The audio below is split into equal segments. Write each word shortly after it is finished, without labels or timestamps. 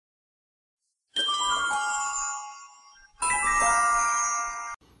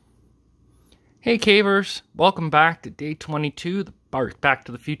Hey Cavers, welcome back to day 22, the Back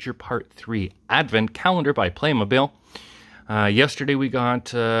to the Future Part 3 Advent Calendar by Playmobil. Yesterday we got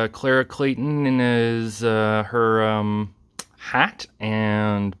Clara Clayton in her hat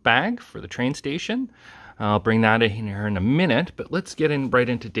and bag for the train station. I'll bring that in here in a minute, but let's get right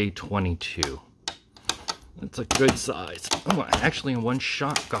into day 22. It's a good size. Oh, I actually in one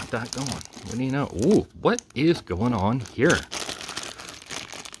shot got that going. What do you know? Ooh, what is going on here?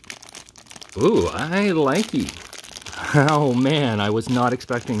 Ooh, I like it. Oh man, I was not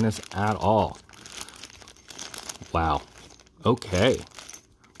expecting this at all. Wow. Okay.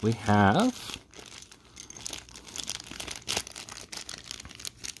 We have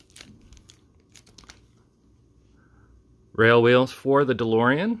rail wheels for the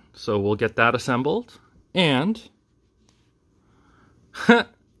DeLorean, so we'll get that assembled. And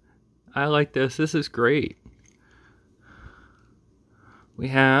I like this. This is great. We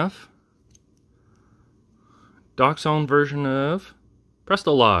have Doc's own version of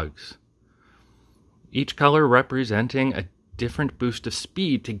Presto Logs. Each color representing a different boost of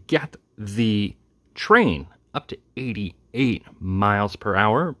speed to get the train up to 88 miles per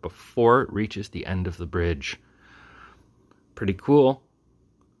hour before it reaches the end of the bridge. Pretty cool.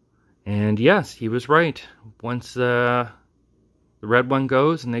 And yes, he was right. Once the red one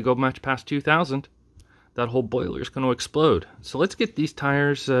goes and they go much past 2,000, that whole boiler is going to explode. So let's get these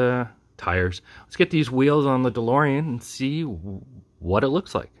tires. Let's get these wheels on the DeLorean and see what it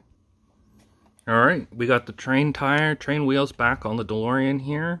looks like. All right, we got the train wheels back on the DeLorean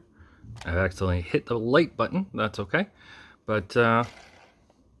here. I accidentally hit the light button. That's okay, but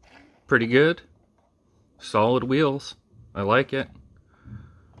pretty good. Solid wheels. I like it.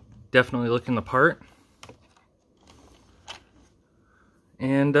 Definitely looking the part.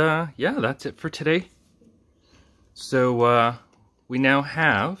 And yeah, that's it for today. So we now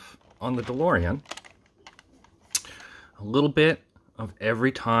have on the DeLorean a little bit of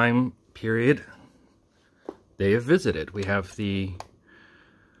every time period they have visited. We have the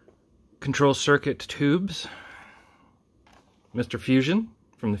control circuit tubes, Mr. Fusion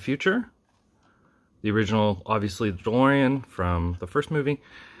from the future, the original, obviously, the DeLorean from the first movie,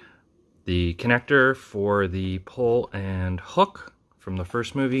 the connector for the pole and hook from the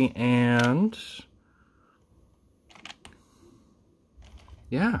first movie, and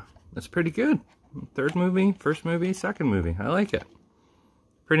yeah, that's pretty good. Third movie, first movie, second movie. I like it.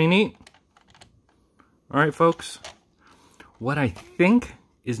 Pretty neat. All right, folks. What I think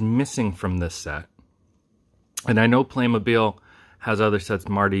is missing from this set, and I know Playmobil has other sets,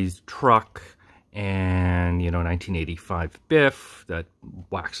 Marty's truck and, 1985 Biff that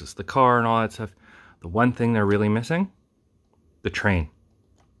waxes the car and all that stuff. The one thing they're really missing, the train,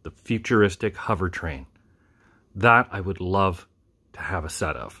 the futuristic hover train. That I would love to have a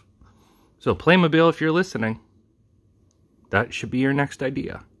set of. So Playmobil, if you're listening, that should be your next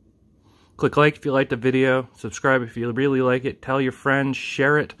idea. Click like if you like the video, subscribe if you really like it, tell your friends,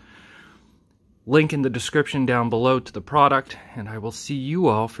 share it. Link in the description down below to the product, and I will see you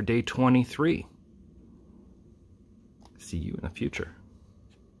all for day 23. See you in the future.